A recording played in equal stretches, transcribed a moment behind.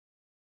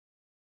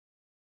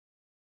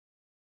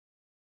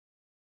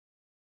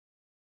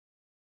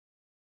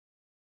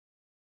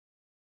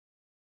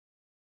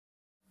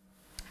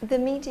The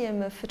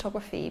medium of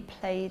photography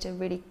played a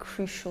really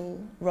crucial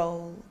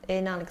role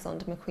in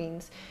Alexander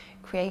McQueen's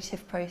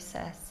creative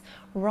process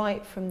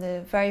right from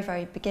the very,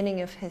 very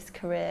beginning of his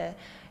career.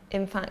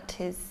 In fact,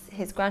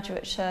 his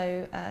graduate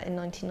show in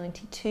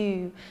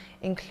 1992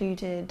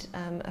 included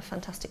a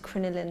fantastic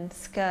crinoline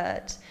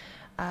skirt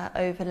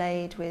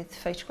overlaid with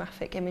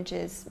photographic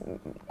images,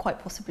 quite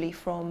possibly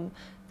from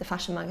the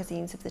fashion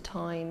magazines of the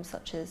time,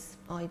 such as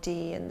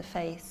ID and The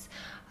Face.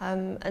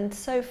 And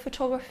so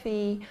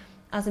photography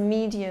as a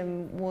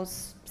medium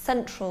was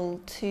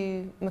central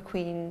to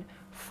McQueen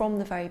from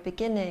the very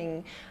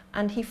beginning,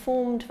 and he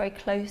formed very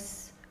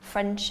close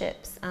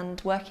friendships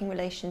and working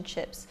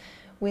relationships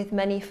with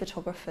many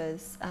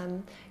photographers,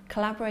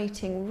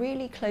 collaborating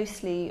really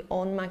closely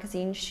on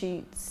magazine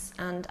shoots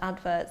and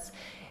adverts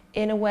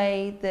in a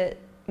way that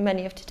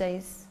many of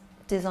today's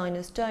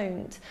designers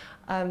don't.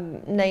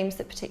 Names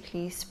that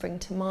particularly spring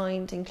to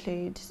mind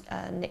include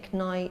Nick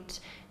Knight,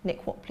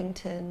 Nick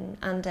Waplington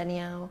and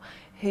Deniau,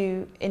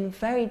 who in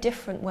very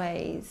different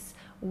ways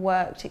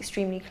worked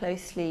extremely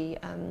closely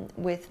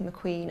with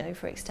McQueen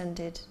over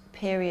extended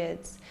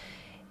periods.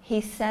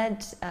 He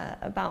said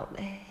about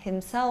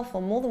himself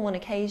on more than one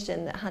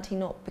occasion that had he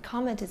not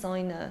become a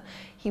designer,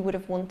 he would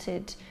have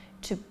wanted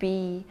to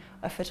be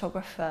a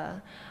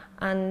photographer.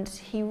 And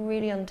he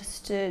really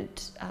understood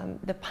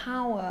the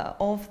power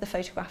of the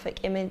photographic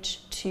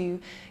image to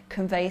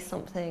convey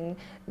something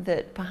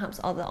that perhaps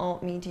other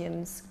art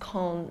mediums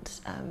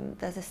can't.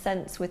 There's a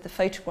sense with the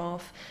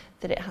photograph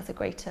that it has a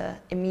greater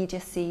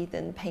immediacy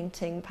than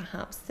painting,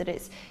 perhaps, that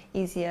it's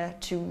easier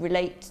to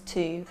relate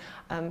to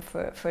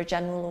for a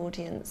general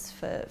audience,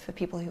 for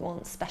people who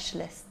aren't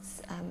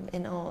specialists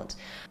in art.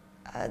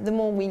 The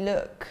more we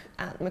look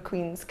at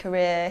McQueen's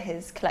career,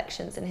 his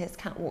collections and his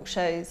catwalk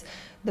shows,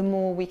 the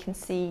more we can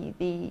see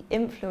the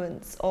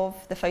influence of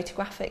the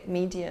photographic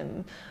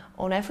medium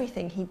on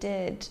everything he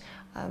did.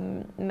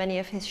 Many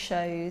of his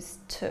shows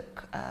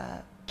took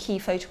key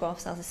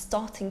photographs as a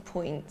starting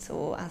point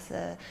or as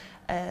a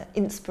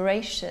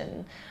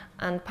inspiration,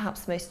 and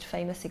perhaps the most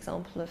famous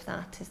example of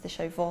that is the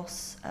show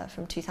VOSS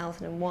from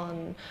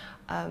 2001,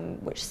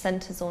 which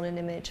centres on an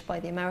image by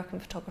the American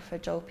photographer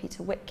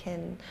Joel-Peter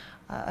Witkin,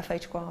 a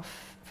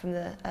photograph from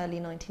the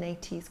early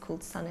 1980s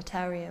called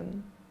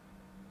Sanitarium.